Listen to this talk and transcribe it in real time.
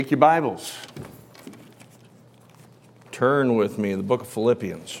Take your Bibles. Turn with me to the book of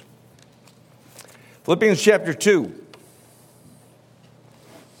Philippians. Philippians chapter 2.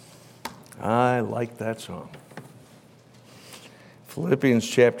 I like that song. Philippians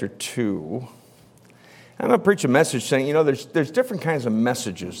chapter 2. I'm going to preach a message saying, there's different kinds of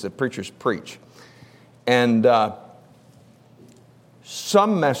messages that preachers preach. And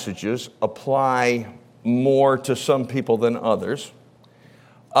some messages apply more to some people than others.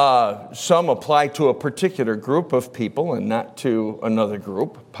 Some apply to a particular group of people and not to another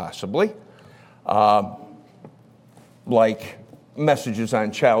group, possibly. Like messages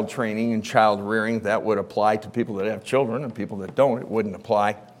on child training and child rearing, that would apply to people that have children, and people that don't, it wouldn't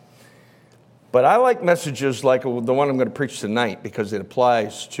apply. But I like messages like the one I'm going to preach tonight because it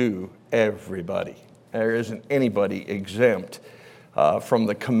applies to everybody. There isn't anybody exempt from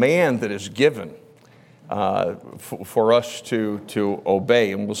the command that is given for us to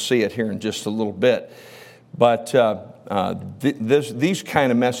obey, and we'll see it here in just a little bit. But these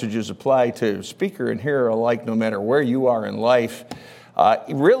kind of messages apply to speaker and hearer alike, no matter where you are in life.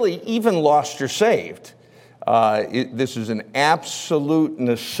 Really, even lost or saved. This is an absolute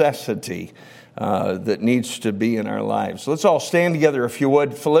necessity that needs to be in our lives. So let's all stand together, if you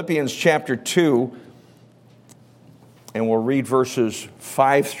would. Philippians chapter 2, and we'll read verses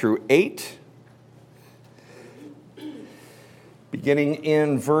 5 through 8. Beginning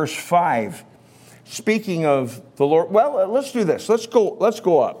in verse 5, speaking of the Lord. Well, let's do this. Let's go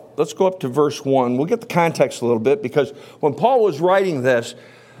up. Let's go up to verse 1. We'll get the context a little bit, because when Paul was writing this,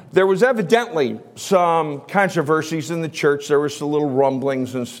 there was evidently some controversies in the church. There was some little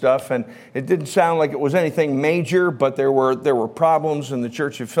rumblings and stuff, and it didn't sound like it was anything major, but there were problems in the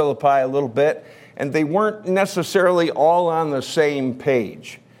church of Philippi a little bit, and they weren't necessarily all on the same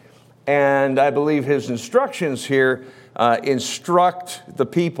page. And I believe his instructions here instruct the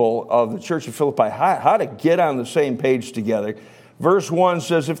people of the church of Philippi how to get on the same page together. Verse 1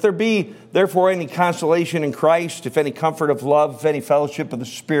 says, "If there be therefore any consolation in Christ, if any comfort of love, if any fellowship of the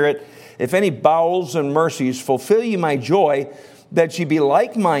Spirit, if any bowels and mercies, fulfill ye my joy, that ye be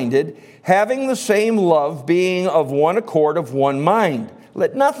like-minded, having the same love, being of one accord, of one mind.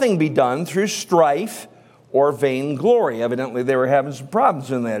 Let nothing be done through strife or vain glory." Evidently, they were having some problems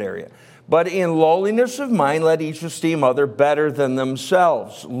in that area. "But in lowliness of mind, let each esteem other better than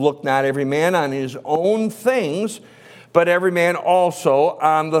themselves. Look not every man on his own things, but every man also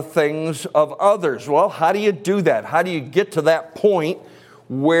on the things of others." Well, how do you do that? How do you get to that point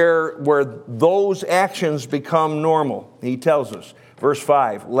where those actions become normal? He tells us, verse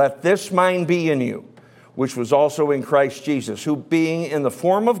 5, "Let this mind be in you, which was also in Christ Jesus, who being in the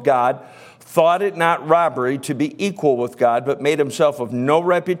form of God, thought it not robbery to be equal with God, but made himself of no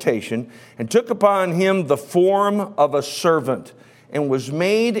reputation, and took upon him the form of a servant, and was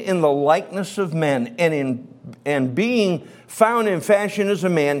made in the likeness of men. And being found in fashion as a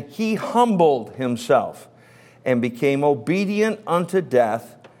man, he humbled himself, and became obedient unto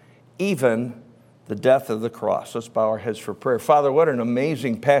death, even the death of the cross." Let's bow our heads for prayer. Father, what an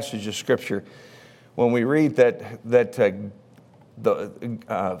amazing passage of Scripture when we read that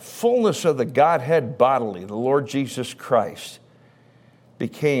the fullness of the Godhead bodily, the Lord Jesus Christ,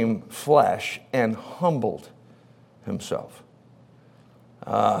 became flesh and humbled himself.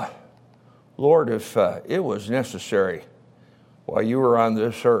 Lord, if it was necessary while you were on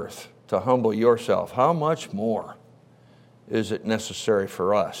this earth to humble yourself, how much more is it necessary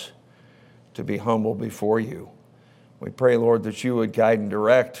for us to be humble before you? We pray, Lord, that you would guide and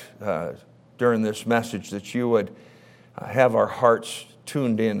direct during this message, that you would have our hearts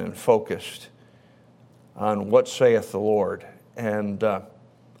tuned in and focused on what saith the Lord. And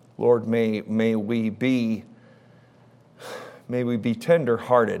Lord, may we be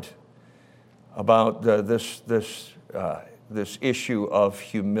tender-hearted about this issue of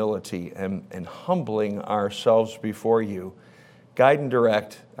humility and humbling ourselves before you. Guide and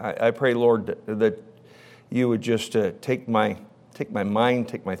direct. I pray, Lord, that you would just take my mind,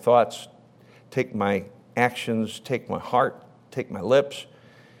 take my thoughts, take my actions, take my heart, take my lips,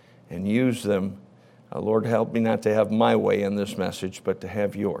 and use them. Lord, help me not to have my way in this message, but to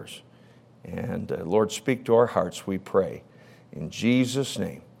have yours. And Lord, speak to our hearts, we pray. In Jesus'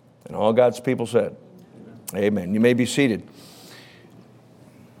 name. And all God's people said, amen. You may be seated.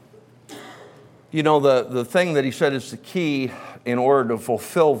 The thing that he said is the key in order to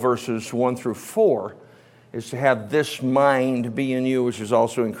fulfill verses 1 through 4 is to have this mind be in you, which is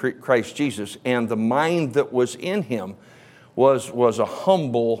also in Christ Jesus. And the mind that was in him was a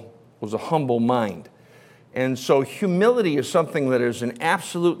humble mind. And so humility is something that is an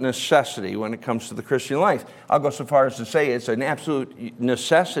absolute necessity when it comes to the Christian life. I'll go so far as to say it's an absolute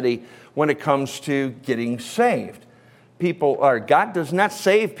necessity when it comes to getting saved. God does not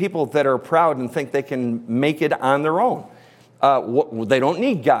save people that are proud and think they can make it on their own. They don't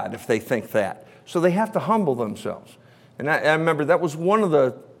need God if they think that. So they have to humble themselves. And I remember that was one of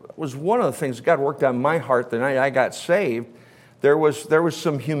the things God worked on my heart the night I got saved. There was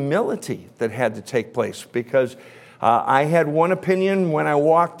some humility that had to take place because I had one opinion when I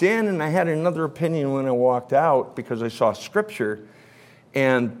walked in and I had another opinion when I walked out because I saw Scripture,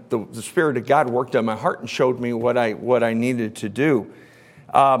 and the Spirit of God worked on my heart and showed me what I needed to do.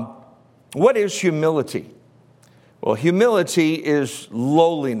 What is humility? Well, humility is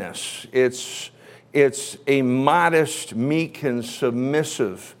lowliness. It's a modest, meek, and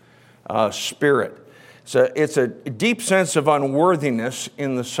submissive spirit. It's a deep sense of unworthiness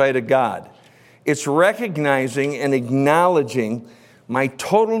in the sight of God. It's recognizing and acknowledging my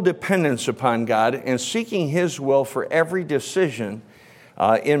total dependence upon God and seeking His will for every decision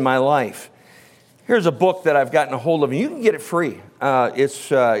in my life. Here's a book that I've gotten a hold of, and you can get it free.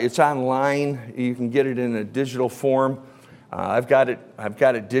 It's online. You can get it in a digital form. I've got it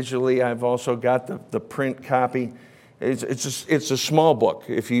digitally. I've also got the print copy. It's a small book.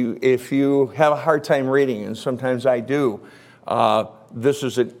 If you have a hard time reading, and sometimes I do, this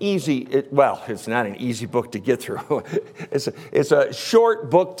is it's not an easy book to get through. It's a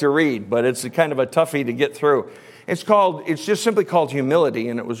short book to read, but it's kind of a toughie to get through. It's just simply called Humility,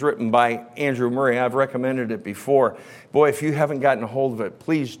 and it was written by Andrew Murray. I've recommended it before. Boy, if you haven't gotten a hold of it,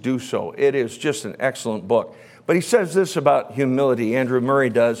 please do so. It is just an excellent book. But he says this about humility, Andrew Murray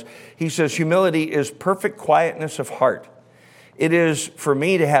does. He says, humility is perfect quietness of heart. It is for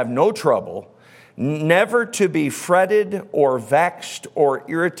me to have no trouble, never to be fretted or vexed or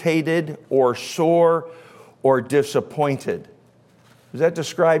irritated or sore or disappointed. Does that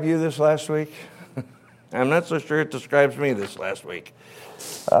describe you this last week? I'm not so sure it describes me this last week.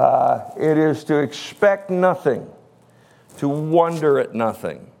 It is to expect nothing, to wonder at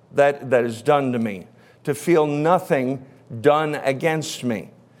nothing that is done to me, to feel nothing done against me.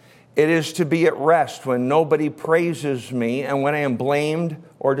 It is to be at rest when nobody praises me and when I am blamed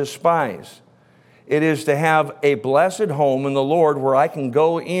or despised. It is to have a blessed home in the Lord where I can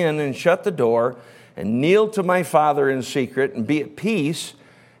go in and shut the door and kneel to my Father in secret and be at peace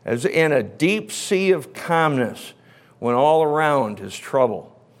as in a deep sea of calmness when all around is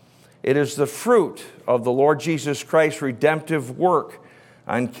trouble. It is the fruit of the Lord Jesus Christ's redemptive work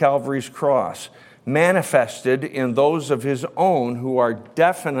on Calvary's cross, manifested in those of His own who are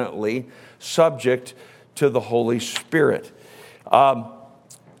definitely subject to the Holy Spirit.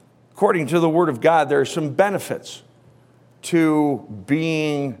 According to the Word of God, there are some benefits to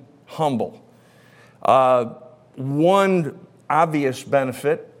being humble. One obvious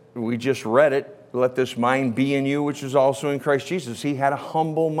benefit, we just read it, let this mind be in you, which is also in Christ Jesus. He had a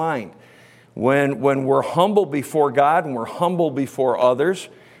humble mind. When we're humble before God and we're humble before others,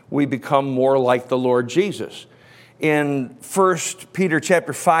 we become more like the Lord Jesus. In 1 Peter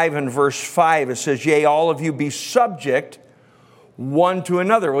chapter 5 and verse 5, it says, yea, all of you be subject one to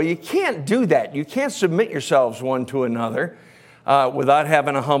another. Well, you can't do that. You can't submit yourselves one to another without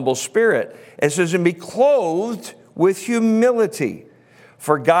having a humble spirit. It says, and be clothed with humility,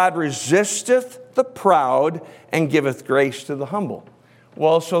 for God resisteth the proud and giveth grace to the humble.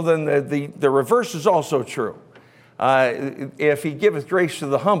 Well, so then the reverse is also true. If He giveth grace to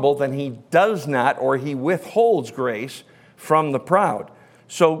the humble, then He does not, or He withholds grace from the proud.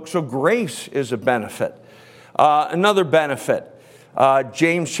 So grace is a benefit. Another benefit,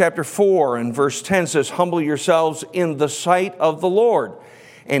 James chapter 4 and verse 10 says, humble yourselves in the sight of the Lord,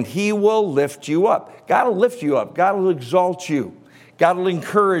 and He will lift you up. God will lift you up. God will exalt you. God will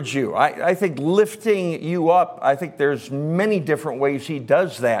encourage you. I think lifting you up, I think there's many different ways He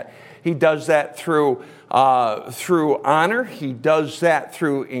does that. He does that through honor. He does that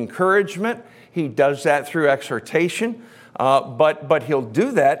through encouragement. He does that through exhortation. But He'll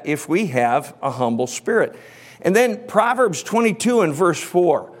do that if we have a humble spirit. And then Proverbs 22 and verse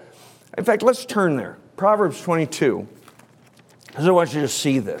 4. In fact, let's turn there. Proverbs 22. Because I want you to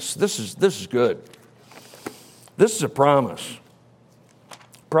see this. This is good. This is a promise.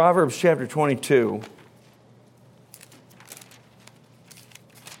 Proverbs chapter 22.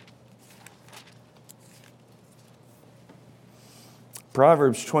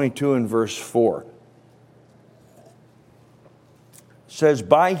 Proverbs 22 and verse 4 says,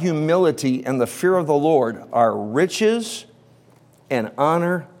 by humility and the fear of the Lord are riches and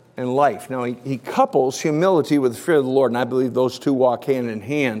honor and life. Now, he couples humility with the fear of the Lord, and I believe those two walk hand in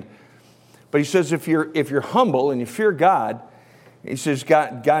hand. But he says if you're humble and you fear God, he says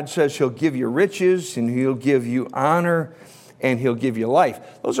God says he'll give you riches and he'll give you honor and he'll give you life.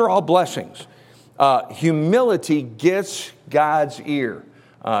 Those are all blessings. Humility gets God's ear.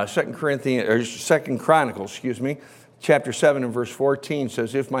 2 Chronicles, chapter 7 and verse 14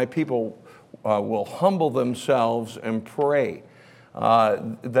 says, if my people will humble themselves and pray,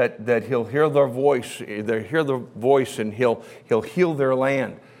 that he'll hear their voice, and he'll heal their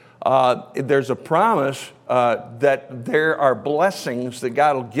land. There's a promise that there are blessings that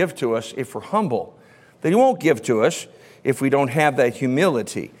God will give to us if we're humble, that he won't give to us if we don't have that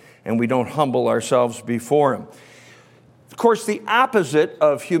humility and we don't humble ourselves before him. Of course, the opposite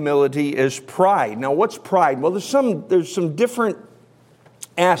of humility is pride. Now, what's pride? Well, there's some different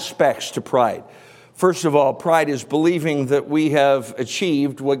aspects to pride. First of all, pride is believing that we have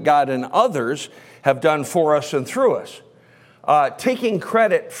achieved what God and others have done for us and through us. Taking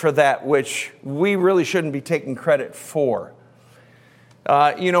credit for that which we really shouldn't be taking credit for.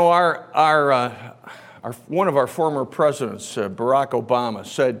 One of our former presidents, Barack Obama,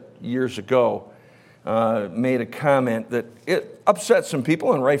 said years ago, made a comment that it upset some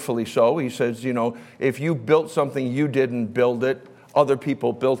people, and rightfully so. He says, if you built something, you didn't build it, other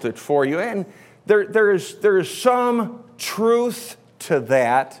people built it for you. And there is some truth to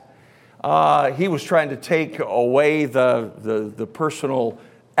that. He was trying to take away the personal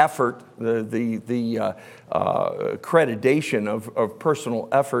effort, the accreditation of personal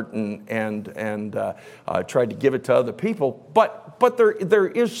effort, and tried to give it to other people. But there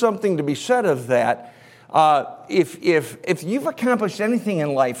is something to be said of that. If you've accomplished anything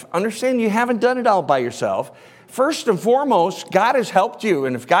in life, understand you haven't done it all by yourself. First and foremost, God has helped you,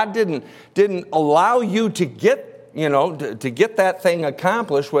 and if God didn't allow you to get to get that thing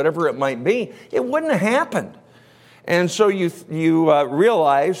accomplished, whatever it might be, it wouldn't have happened. And so you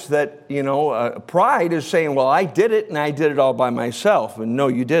realize that pride is saying, well, I did it and I did it all by myself, and no,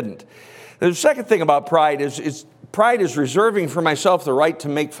 you didn't. The second thing about pride is pride is reserving for myself the right to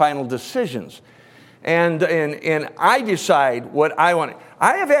make final decisions, and I decide what I want.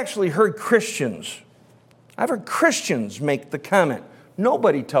 I have actually heard Christians. I've heard Christians make the comment,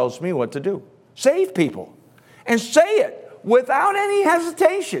 nobody tells me what to do. Saved people. And say it without any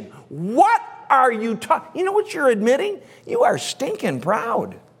hesitation. What are you talking? You know what you're admitting? You are stinking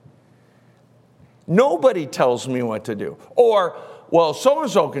proud. Nobody tells me what to do. Or, well,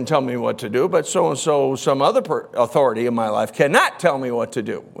 so-and-so can tell me what to do, but so-and-so, some other authority in my life cannot tell me what to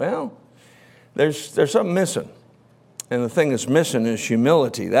do. Well, there's something missing. And the thing that's missing is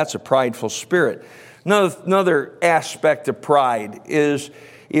humility. That's a prideful spirit. Another aspect of pride is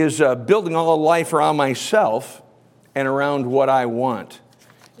building all life around myself and around what I want.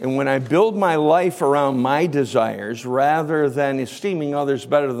 And when I build my life around my desires rather than esteeming others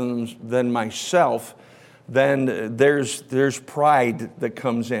better than myself, then there's pride that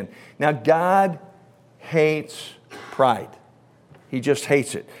comes in. Now, God hates pride. He just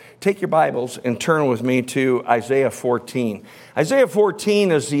hates it. Take your Bibles and turn with me to Isaiah 14. Isaiah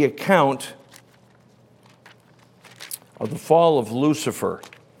 14 is the account of the fall of Lucifer.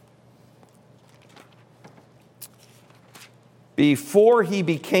 Before he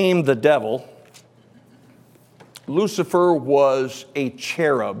became the devil, Lucifer was a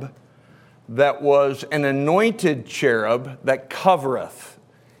cherub that was an anointed cherub that covereth.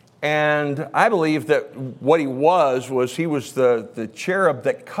 And I believe that what he was the cherub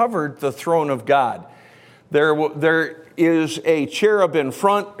that covered the throne of God. There is a cherub in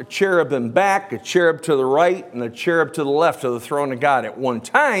front, a cherub in back, a cherub to the right, and a cherub to the left of the throne of God. At one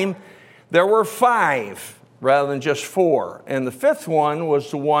time, there were 5 rather than just 4. And the 5th one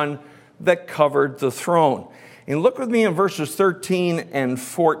was the one that covered the throne. And look with me in verses 13 and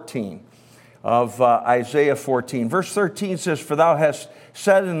 14 of Isaiah 14. Verse 13 says, for thou hast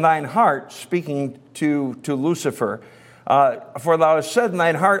said in thine heart, speaking to Lucifer, for thou hast said in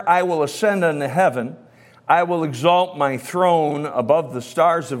thine heart, I will ascend unto heaven. I will exalt my throne above the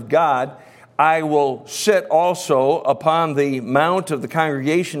stars of God. I will sit also upon the mount of the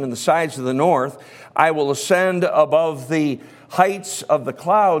congregation in the sides of the north. I will ascend above the heights of the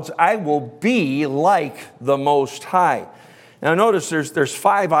clouds. I will be like the Most High. Now notice there's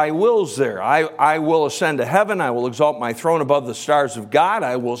 5 I wills there. I will ascend to heaven. I will exalt my throne above the stars of God.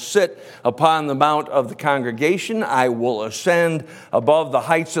 I will sit upon the mount of the congregation. I will ascend above the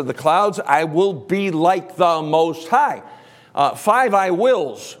heights of the clouds. I will be like the Most High. 5 I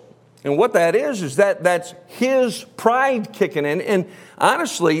wills. And what that is that's his pride kicking in. And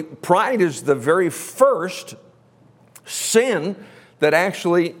honestly, pride is the very first sin that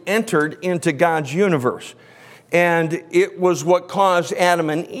actually entered into God's universe. And it was what caused Adam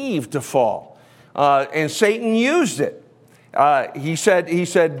and Eve to fall. And Satan used it. He said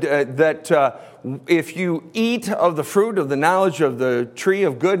that if you eat of the fruit of the knowledge of the tree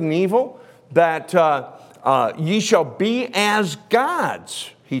of good and evil, that ye shall be as gods,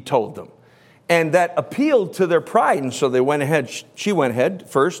 he told them. And that appealed to their pride. And so they went ahead. She went ahead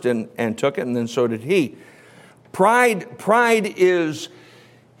first and took it, and then so did he. Pride is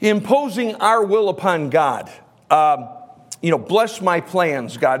imposing our will upon God. Bless my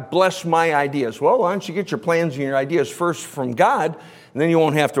plans, God. Bless my ideas. Well, why don't you get your plans and your ideas first from God, and then you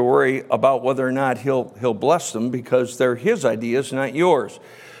won't have to worry about whether or not He'll bless them, because they're His ideas, not yours.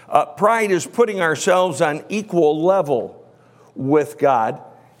 Pride is putting ourselves on equal level with God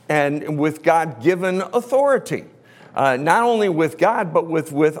and with God-given authority. Not only with God, but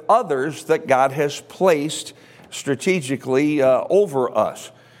with others that God has placed strategically over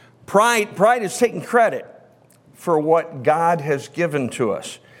us. Pride is taking credit for what God has given to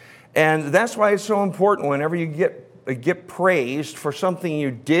us. And that's why it's so important whenever you get praised for something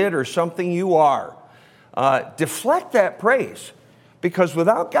you did or something you are. Deflect that praise, because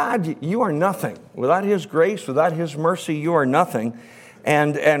without God, you are nothing. Without His grace, without His mercy, you are nothing.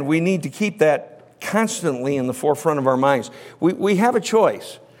 And we need to keep that constantly in the forefront of our minds. We have a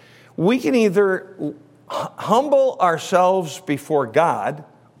choice. We can either humble ourselves before God,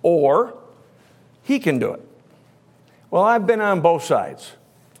 or He can do it. Well, I've been on both sides.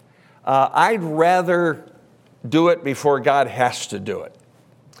 I'd rather do it before God has to do it.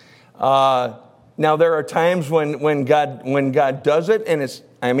 Now, there are times when God does it,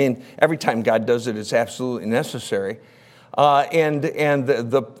 and every time God does it, it's absolutely necessary. And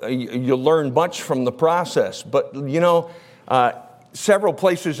you learn much from the process. But, several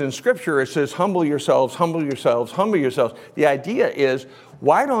places in Scripture it says, humble yourselves, humble yourselves, humble yourselves. The idea is,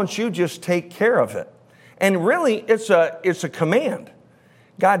 why don't you just take care of it? And really, it's a command.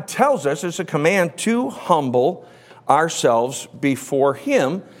 God tells us it's a command to humble ourselves before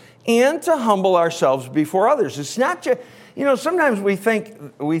Him and to humble ourselves before others. It's not just, sometimes we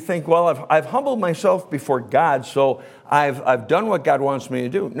think, well, I've humbled myself before God, so I've done what God wants me to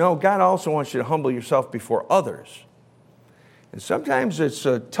do. No, God also wants you to humble yourself before others. And sometimes it's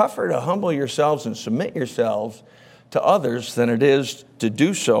tougher to humble yourselves and submit yourselves to others than it is to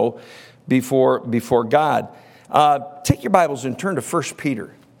do so before God. Take your Bibles and turn to 1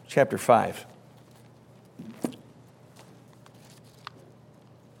 Peter chapter 5.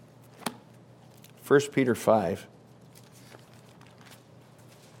 1 Peter 5.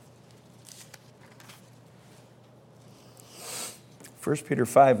 1 Peter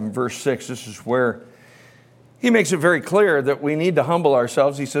 5 and verse 6, this is where he makes it very clear that we need to humble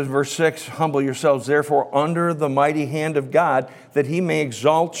ourselves. He says, verse 6, humble yourselves therefore under the mighty hand of God, that He may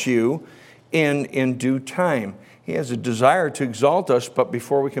exalt you in due time. He has a desire to exalt us, but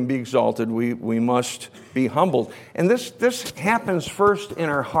before we can be exalted, we must be humbled. And this happens first in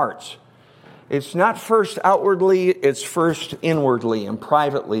our hearts. It's not first outwardly, it's first inwardly and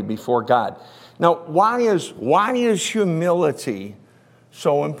privately before God. Now, why is humility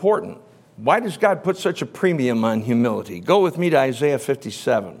so important? Why does God put such a premium on humility? Go with me to Isaiah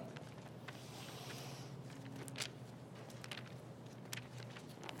 57.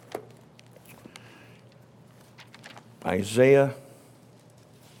 Isaiah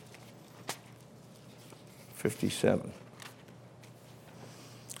 57.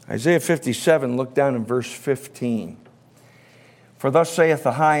 Isaiah 57, look down in verse 15. For thus saith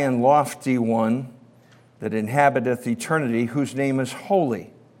the high and lofty one that inhabiteth eternity, whose name is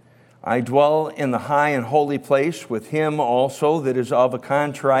holy. I dwell in the high and holy place with him also that is of a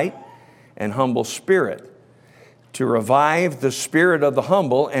contrite and humble spirit, to revive the spirit of the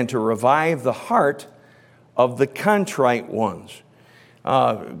humble and to revive the heart of the contrite ones.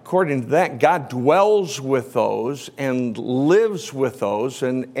 According to that, God dwells with those and lives with those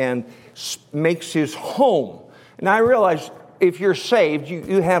and makes His home. And I realize if you're saved,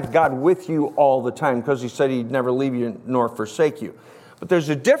 you have God with you all the time, because He said He'd never leave you nor forsake you. But there's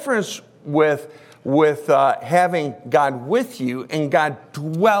a difference with having God with you and God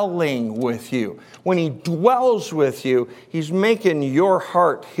dwelling with you. When He dwells with you, He's making your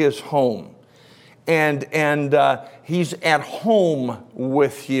heart His home. And He's at home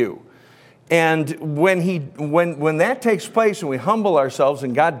with you. And when that takes place and we humble ourselves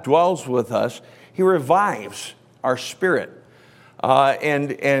and God dwells with us, He revives our spirit.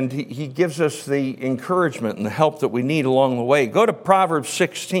 And He gives us the encouragement and the help that we need along the way. Go to Proverbs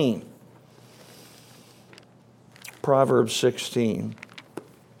 16. Proverbs 16.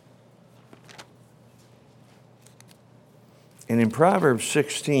 And in Proverbs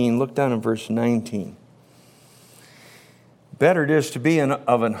 16, look down in verse 19. Better it is to be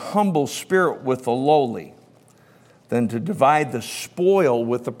of an humble spirit with the lowly than to divide the spoil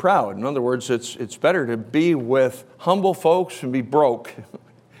with the proud. In other words, it's better to be with humble folks and be broke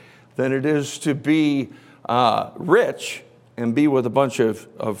than it is to be rich and be with a bunch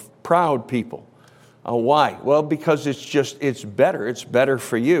of proud people. Why? Well, because it's better. It's better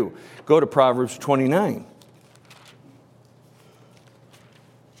for you. Go to Proverbs 29.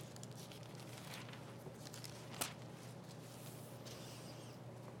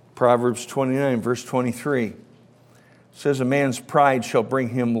 Proverbs 29, verse 23. Says, a man's pride shall bring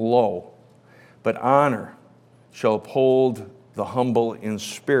him low, but honor shall uphold the humble in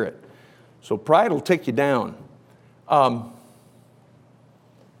spirit. So pride will take you down. You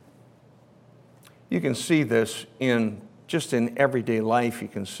can see this in everyday life. You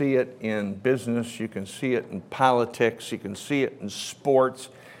can see it in business. You can see it in politics. You can see it in sports.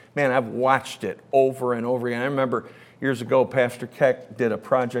 Man, I've watched it over and over again. I remember years ago, Pastor Keck did a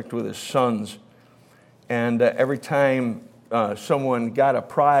project with his sons. And every time someone got a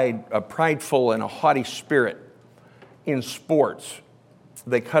prideful and a haughty spirit in sports,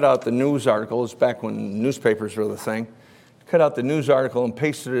 they cut out the news article. It's back when newspapers were the thing. Cut out the news article and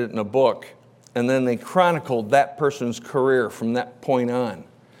pasted it in a book. And then they chronicled that person's career from that point on.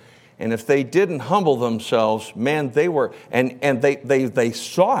 And if they didn't humble themselves, man, they were, and they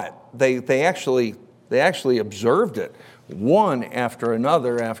saw it. They actually observed it. One after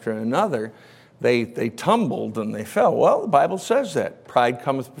another, they tumbled and they fell. Well, the Bible says that. Pride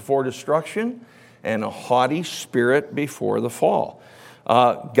cometh before destruction, and a haughty spirit before the fall.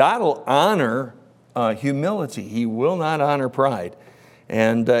 God will honor humility. He will not honor pride.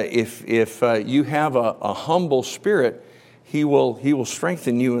 And if you have a humble spirit, He will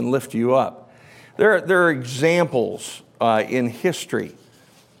strengthen you and lift you up. There are examples in history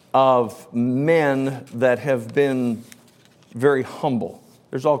of men that have been very humble.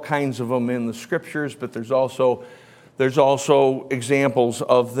 There's all kinds of them in the scriptures, but there's also examples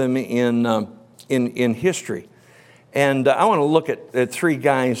of them in history. And I want to look at three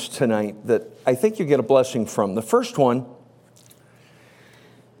guys tonight that I think you get a blessing from. The first one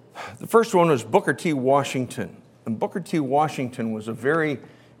was Booker T. Washington. And Booker T. Washington was a very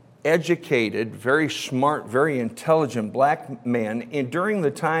educated, very smart, very intelligent black man during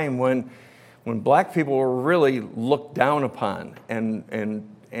the time when black people were really looked down upon and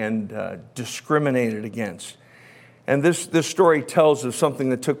discriminated against. And this story tells of something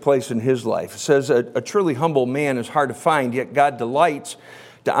that took place in his life. It says, a truly humble man is hard to find, yet God delights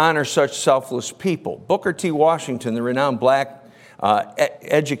to honor such selfless people. Booker T. Washington, the renowned black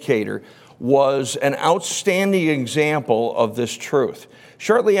educator, was an outstanding example of this truth.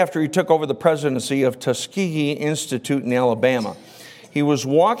 Shortly after he took over the presidency of Tuskegee Institute in Alabama, he was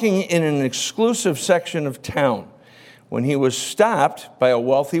walking in an exclusive section of town when he was stopped by a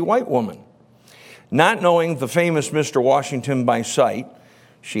wealthy white woman. Not knowing the famous Mr. Washington by sight,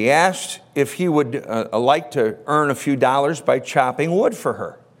 she asked if he would like to earn a few dollars by chopping wood for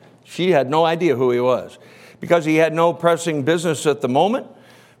her. She had no idea who he was. Because he had no pressing business at the moment,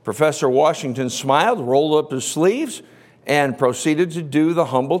 Professor Washington smiled, rolled up his sleeves, and proceeded to do the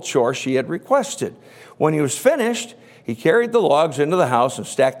humble chore she had requested. When he was finished, he carried the logs into the house and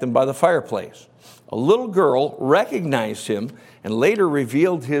stacked them by the fireplace. A little girl recognized him and later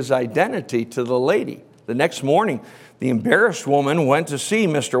revealed his identity to the lady. The next morning, the embarrassed woman went to see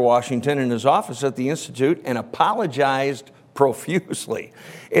Mr. Washington in his office at the Institute and apologized profusely.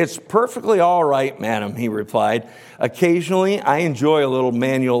 "It's perfectly all right, madam," he replied. "Occasionally, I enjoy a little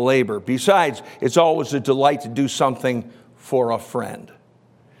manual labor. Besides, it's always a delight to do something for a friend."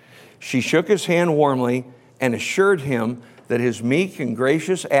 She shook his hand warmly and assured him that his meek and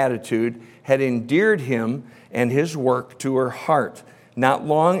gracious attitude had endeared him and his work to her heart. Not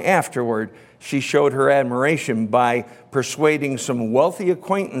long afterward, she showed her admiration by persuading some wealthy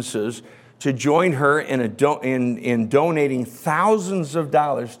acquaintances to join her in donating thousands of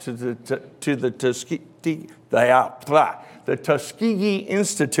dollars to the Tuskegee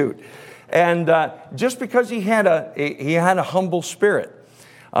Institute, and just because he had a humble spirit.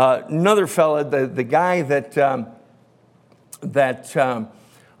 Another fella, the guy that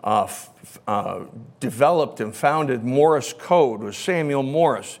developed and founded Morse Code was Samuel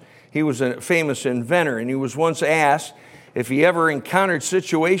Morse. He was a famous inventor, and he was once asked if he ever encountered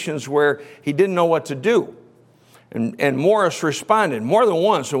situations where he didn't know what to do. And Morris responded, "More than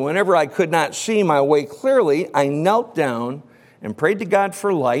once, and whenever I could not see my way clearly, I knelt down and prayed to God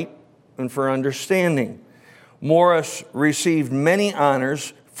for light and for understanding." Morris received many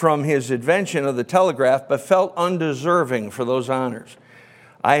honors from his invention of the telegraph, but felt undeserving for those honors.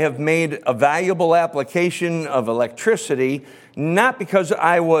 I have made a valuable application of electricity, not because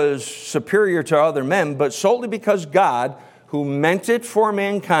I was superior to other men, but solely because God, who meant it for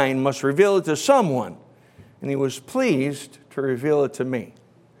mankind, must reveal it to someone. And he was pleased to reveal it to me.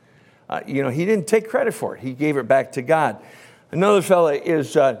 He didn't take credit for it. He gave it back to God. Another fella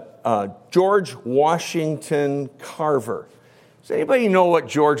is George Washington Carver. Does anybody know what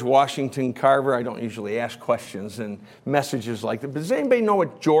George Washington Carver, I don't usually ask questions and messages like that, but does anybody know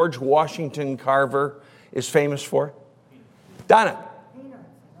what George Washington Carver is famous for? Donna?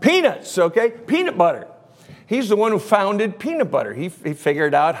 Peanuts, okay? Peanut butter. He's the one who founded peanut butter. He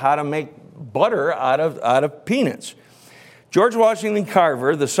figured out how to make butter out of peanuts. George Washington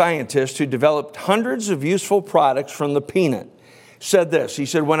Carver, the scientist who developed hundreds of useful products from the peanut, said this. He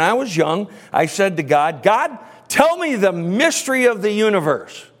said, when I was young, I said to God, God, tell me the mystery of the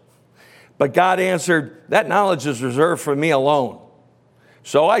universe. But God answered, that knowledge is reserved for me alone.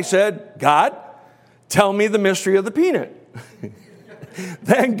 So I said, God, tell me the mystery of the peanut.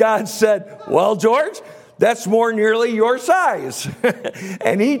 Then God said, well, George, that's more nearly your size.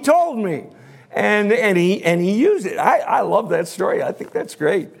 And he told me. And he used it. I love that story. I think that's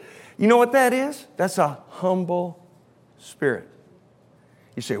great. You know what that is? That's a humble spirit.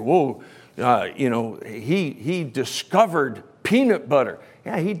 You say, whoa, he discovered peanut butter.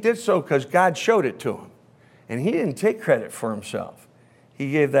 Yeah, he did so because God showed it to him. And he didn't take credit for himself.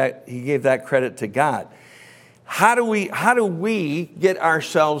 He gave that credit to God. How do we get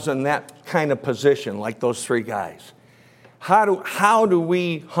ourselves in that kind of position like those three guys? How do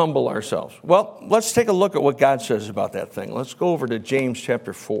we humble ourselves? Well, let's take a look at what God says about that thing. Let's go over to James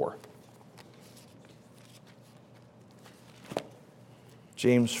chapter 4.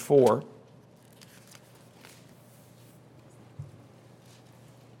 James 4.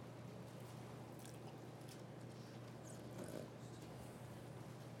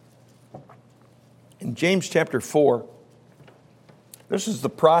 In James chapter 4, this is the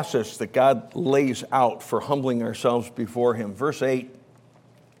process that God lays out for humbling ourselves before him. Verse 6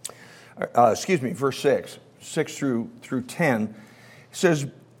 through 10, says,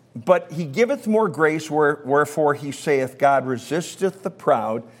 but he giveth more grace, wherefore he saith, God resisteth the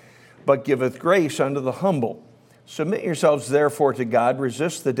proud, but giveth grace unto the humble. Submit yourselves therefore to God,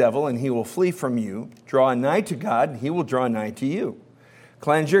 resist the devil, and he will flee from you. Draw nigh to God, and he will draw nigh to you.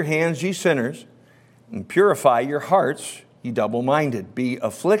 Cleanse your hands, ye sinners, and purify your hearts, ye double-minded. Be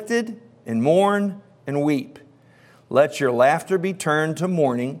afflicted, and mourn, and weep. Let your laughter be turned to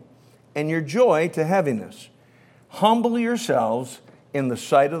mourning, and your joy to heaviness. Humble yourselves in the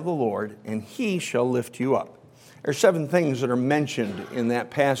sight of the Lord, and he shall lift you up. There are 7 things that are mentioned in that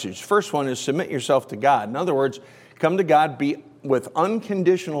passage. First one is submit yourself to God. In other words, come to God with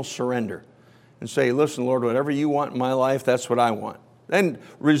unconditional surrender and say, listen, Lord, whatever you want in my life, that's what I want. Then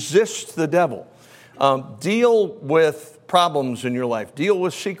resist the devil. Deal with problems in your life. Deal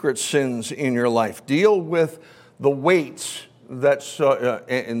with secret sins in your life. Deal with the weights and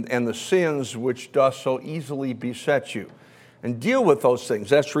the sins which doth so easily beset you. And deal with those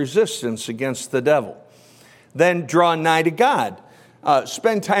things. That's resistance against the devil. Then draw nigh to God.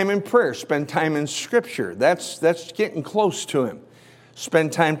 Spend time in prayer. Spend time in Scripture. That's getting close to him.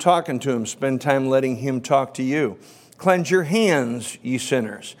 Spend time talking to him. Spend time letting him talk to you. Cleanse your hands, ye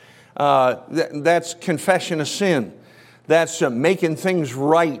sinners. That's confession of sin. That's making things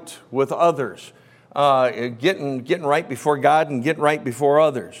right with others. Getting right before God and getting right before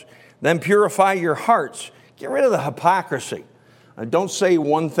others. Then purify your hearts. Get rid of the hypocrisy. Don't say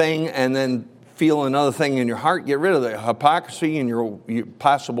one thing and then feel another thing in your heart. Get rid of the hypocrisy and your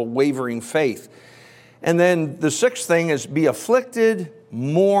possible wavering faith. And then the 6th thing is be afflicted,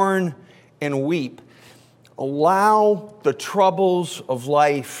 mourn, and weep. Allow the troubles of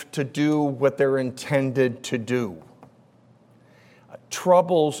life to do what they're intended to do.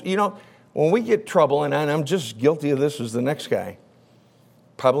 Troubles, when we get trouble, and I'm just guilty of this as the next guy,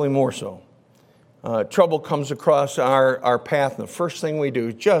 probably more so. Trouble comes across our path, and the first thing we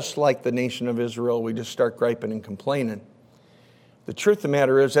do, just like the nation of Israel, we just start griping and complaining. The truth of the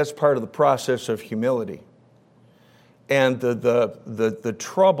matter is that's part of the process of humility. And the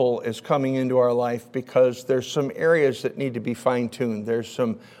trouble is coming into our life because there's some areas that need to be fine-tuned. There's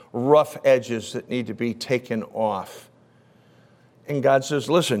some rough edges that need to be taken off. And God says,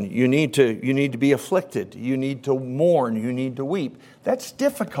 listen, you need to be afflicted. You need to mourn. You need to weep. That's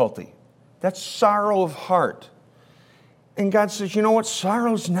difficulty. That's sorrow of heart. And God says, you know what?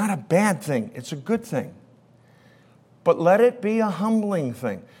 Sorrow is not a bad thing. It's a good thing. But let it be a humbling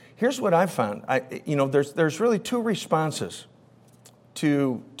thing. Here's what I've found. There's really 2 responses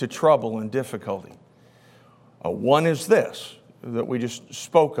to trouble and difficulty. One is this. that we just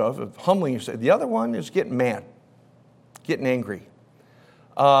spoke of humbling yourself. The other one is getting mad, getting angry,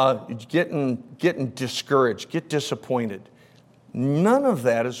 getting discouraged, get disappointed. None of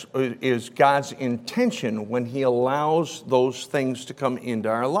that is God's intention when he allows those things to come into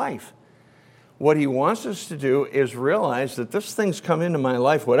our life. What he wants us to do is realize that this thing's come into my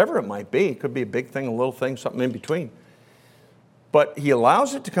life, whatever it might be. It could be a big thing, a little thing, something in between. But he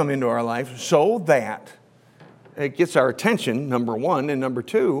allows it to come into our life so that it gets our attention, number one. And number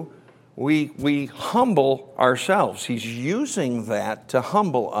two, we humble ourselves. He's using that to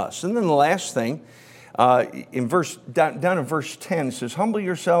humble us. And then the last thing, down in verse 10, it says, humble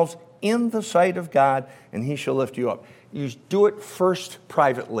yourselves in the sight of God, and he shall lift you up. You do it first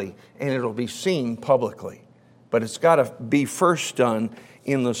privately, and it'll be seen publicly. But it's got to be first done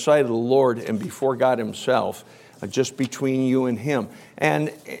in the sight of the Lord and before God himself, just between you and him.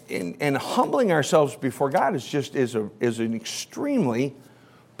 And humbling ourselves before God is an extremely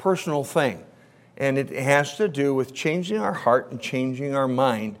personal thing. And it has to do with changing our heart and changing our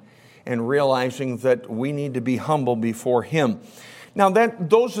mind and realizing that we need to be humble before him. Now,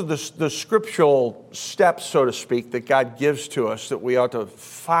 those are the scriptural steps, so to speak, that God gives to us that we ought to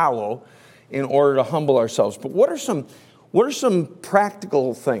follow in order to humble ourselves. But what are some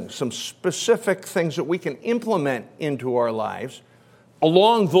practical things, some specific things that we can implement into our lives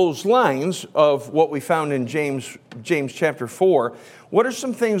along those lines of what we found in James chapter 4? What are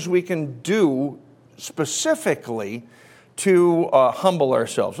some things we can do specifically to humble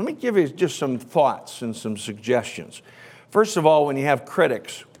ourselves? Let me give you just some thoughts and some suggestions. First of all, when you have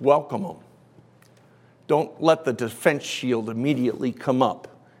critics, welcome them. Don't let the defense shield immediately come up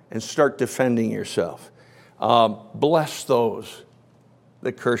and start defending yourself. Bless those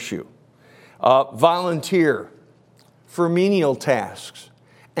that curse you. Volunteer for menial tasks.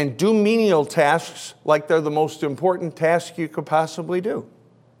 And do menial tasks like they're the most important task you could possibly do.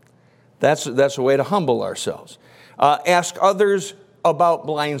 That's a way to humble ourselves. Ask others about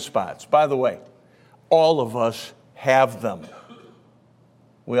blind spots. By the way, all of us have them.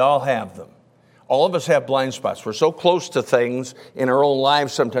 We all have them. All of us have blind spots. We're so close to things in our own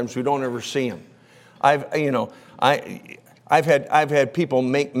lives sometimes we don't ever see them. I've had people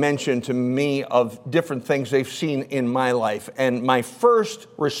make mention to me of different things they've seen in my life, and my first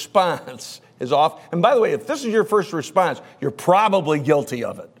response is off. And by the way, if this is your first response, you're probably guilty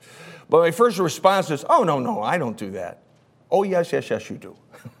of it. But my first response is, "Oh no, I don't do that." "Oh yes, you do."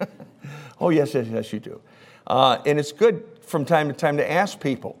 "Oh yes, you do." And it's good from time to time to ask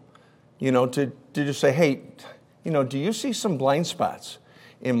people, to just say, "Hey, do you see some blind spots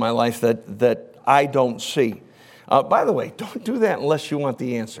in my life that I don't see?" By the way, don't do that unless you want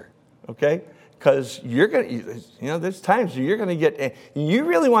the answer, okay? Because you're going to, there's times you're going to get, you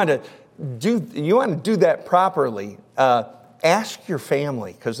really want to do that properly. Ask your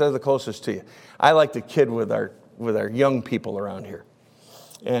family, because they're the closest to you. I like to kid with our young people around here.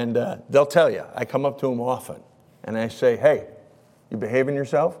 And they'll tell you, I come up to them often, and I say, "Hey, you behaving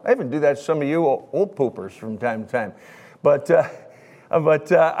yourself?" I even do that to some of you old poopers from time to time. But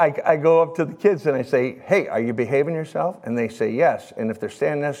I go up to the kids and I say, "Hey, are you behaving yourself?" And they say yes. And if they're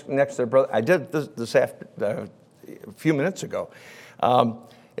standing next to their brother, I did this a few minutes ago.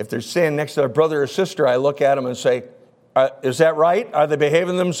 If they're standing next to their brother or sister, I look at them and say, "Is that right? Are they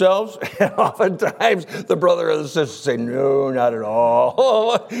behaving themselves?" And oftentimes the brother or the sister say, "No, not at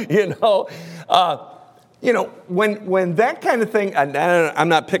all." When that kind of thing, I'm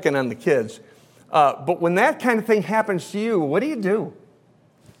not picking on the kids, but when that kind of thing happens to you, what do?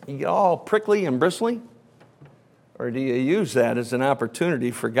 You get all prickly and bristly? Or do you use that as an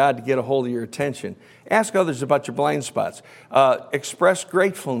opportunity for God to get a hold of your attention? Ask others about your blind spots. Express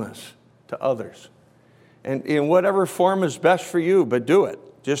gratefulness to others. And in whatever form is best for you, but do it.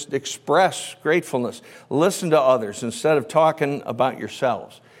 Just express gratefulness. Listen to others instead of talking about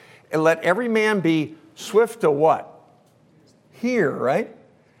yourselves. And let every man be swift to what? Hear, right?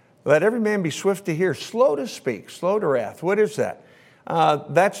 Let every man be swift to hear, slow to speak, slow to wrath. What is that?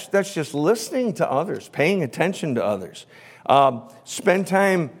 That's just listening to others, paying attention to others. Spend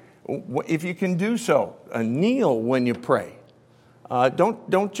time, if you can do so, kneel when you pray.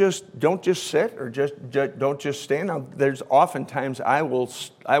 Don't just sit or don't just stand. Now, there's oftentimes I will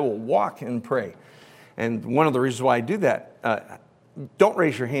walk and pray, and one of the reasons why I do that, don't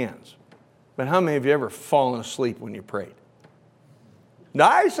raise your hands. But how many of you ever fallen asleep when you prayed? No,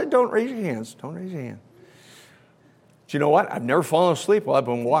 I said don't raise your hands. Don't raise your hand. But you know what? I've never fallen asleep while I've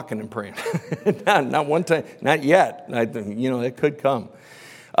been walking and praying. not one time, not yet. It could come.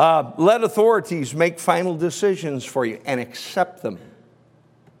 Let authorities make final decisions for you and accept them.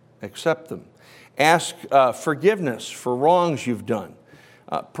 Accept them. Ask forgiveness for wrongs you've done.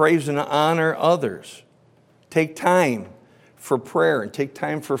 Praise and honor others. Take time for prayer and take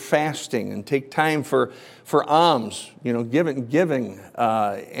time for fasting and take time for alms, giving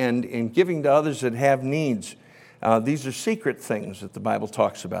and giving to others that have needs. These are secret things that the Bible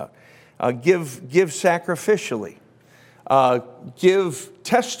talks about. Give sacrificially. Give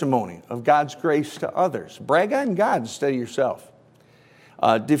testimony of God's grace to others. Brag on God instead of yourself.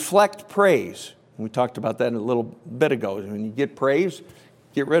 Deflect praise. We talked about that a little bit ago. When you get praise,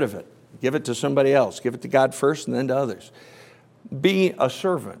 get rid of it. Give it to somebody else. Give it to God first and then to others. Be a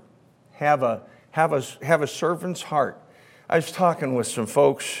servant. Have a servant's heart. I was talking with some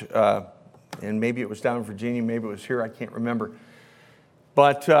folks, and maybe it was down in Virginia, maybe it was here, I can't remember.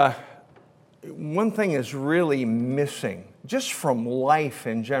 But one thing is really missing, just from life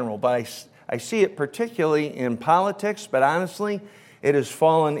in general, but I see it particularly in politics, but honestly, it has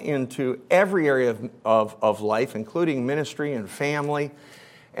fallen into every area of life, including ministry and family.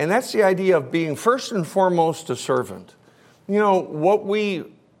 And that's the idea of being first and foremost a servant.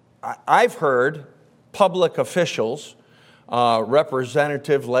 I've heard public officials,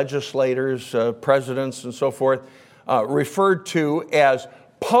 representative legislators, presidents, and so forth, referred to as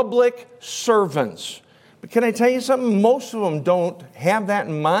public servants. But can I tell you something? Most of them don't have that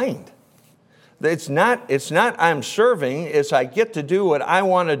in mind. It's not I'm serving, it's I get to do what I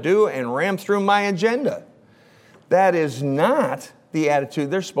want to do and ram through my agenda. That is not the attitude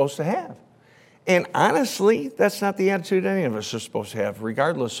they're supposed to have. And honestly, that's not the attitude any of us are supposed to have,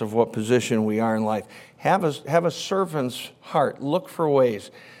 regardless of what position we are in life. Have a servant's heart. Look for ways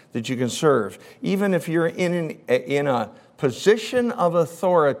that you can serve. Even if you're in a position of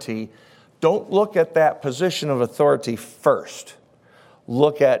authority, don't look at that position of authority first.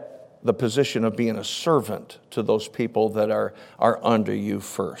 Look at the position of being a servant to those people that are under you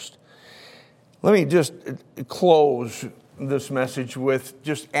first. Let me just close this message with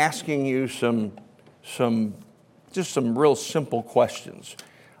just asking you some real simple questions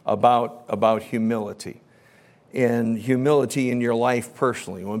about humility and humility in your life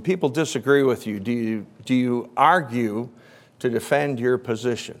personally. When people disagree with you, do you argue to defend your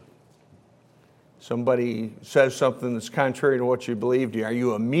position? Somebody says something that's contrary to what you believe, are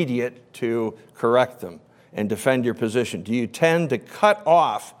you immediate to correct them and defend your position? Do you tend to cut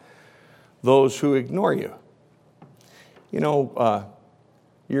off those who ignore you?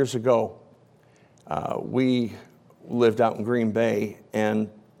 Years ago, we lived out in Green Bay, and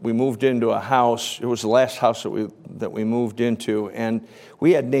we moved into a house. It was the last house that we moved into, and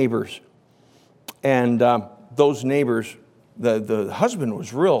we had neighbors. And those neighbors, the husband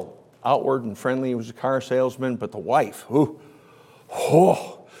was real outward and friendly. He was a car salesman, but the wife,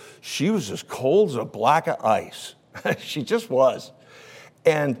 she was as cold as a block of ice. She just was.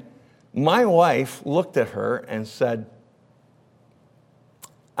 And my wife looked at her and said,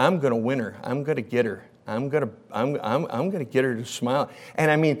 I'm going to win her. I'm going to get her. I'm going to get her to smile. And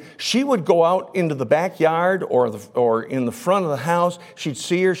I mean, she would go out into the backyard or in the front of the house. She'd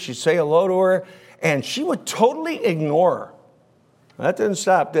see her. She'd say hello to her. And she would totally ignore her. That didn't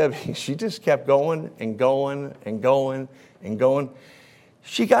stop Debbie. She just kept going and going and going and going.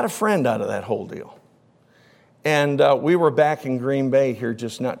 She got a friend out of that whole deal. And we were back in Green Bay here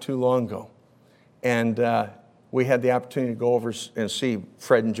just not too long ago. And we had the opportunity to go over and see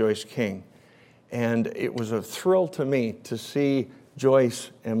Fred and Joyce King. And it was a thrill to me to see Joyce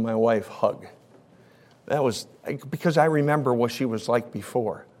and my wife hug. That was because I remember what she was like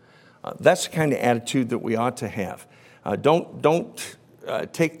before. That's the kind of attitude that we ought to have. Don't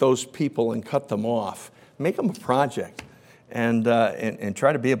take those people and cut them off. Make them a project and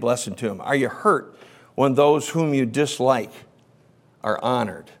try to be a blessing to them. Are you hurt when those whom you dislike are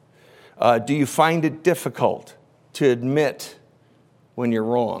honored? Do you find it difficult to admit when you're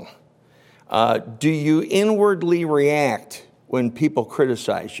wrong? Do you inwardly react when people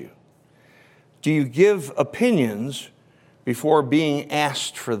criticize you? Do you give opinions before being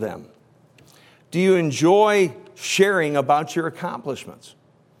asked for them? Do you enjoy sharing about your accomplishments?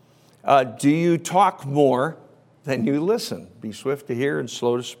 Do you talk more than you listen? Be swift to hear and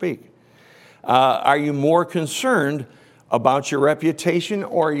slow to speak. Are you more concerned about your reputation,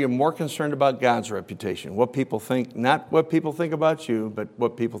 or are you more concerned about God's reputation? What people think, not what people think about you, but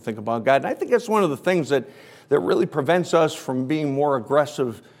what people think about God. And I think that's one of the things that really prevents us from being more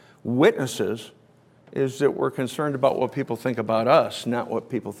aggressive witnesses, is that we're concerned about what people think about us, not what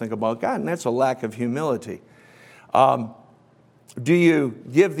people think about God. And that's a lack of humility. Do you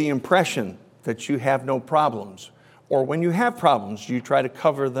give the impression that you have no problems? Or when you have problems, you try to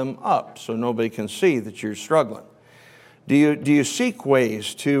cover them up so nobody can see that you're struggling? Do you seek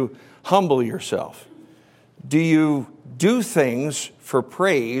ways to humble yourself? Do you do things for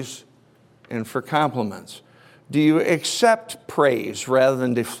praise and for compliments? Do you accept praise rather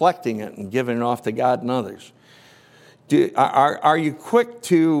than deflecting it and giving it off to God and others? Are you quick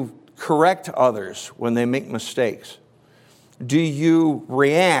to correct others when they make mistakes? Do you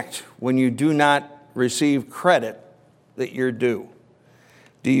react when you do not receive credit that you're due?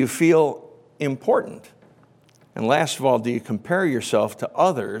 Do you feel important? And last of all, do you compare yourself to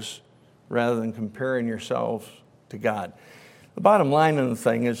others rather than comparing yourselves to God? The bottom line of the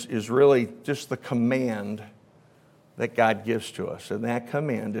thing is really just the command that God gives to us. And that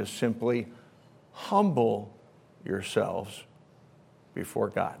command is simply humble yourselves before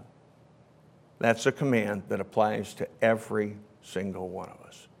God. That's a command that applies to every single one of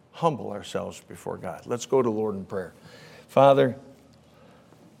us. Humble ourselves before God. Let's go to Lord in prayer. Father,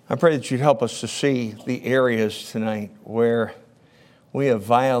 I pray that you'd help us to see the areas tonight where we have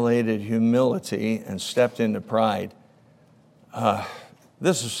violated humility and stepped into pride.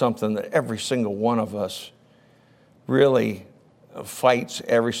 This is something that every single one of us really fights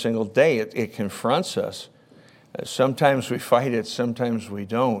every single day. It confronts us. Sometimes we fight it, sometimes we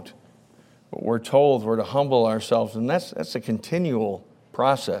don't. But we're told we're to humble ourselves, and that's a continual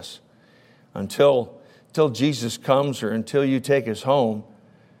process until Jesus comes or until you take us home.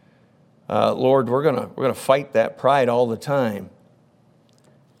 Lord, we're gonna fight that pride all the time.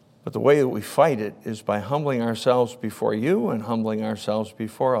 But the way that we fight it is by humbling ourselves before you and humbling ourselves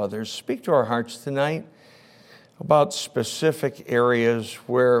before others. Speak to our hearts tonight about specific areas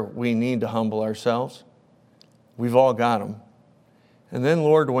where we need to humble ourselves. We've all got them. And then,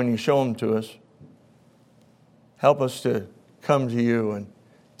 Lord, when you show them to us, help us to come to you and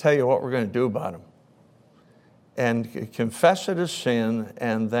tell you what we're going to do about them. And confess it as sin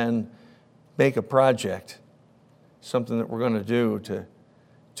and then make a project, something that we're going to do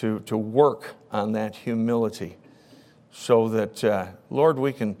to work on that humility so that, Lord,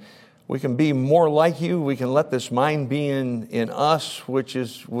 we can be more like you. We can let this mind be in us, which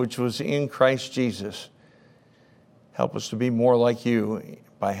was in Christ Jesus. Help us to be more like you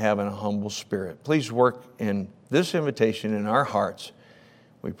by having a humble spirit. Please work in this invitation in our hearts.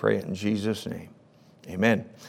 We pray it in Jesus' name. Amen.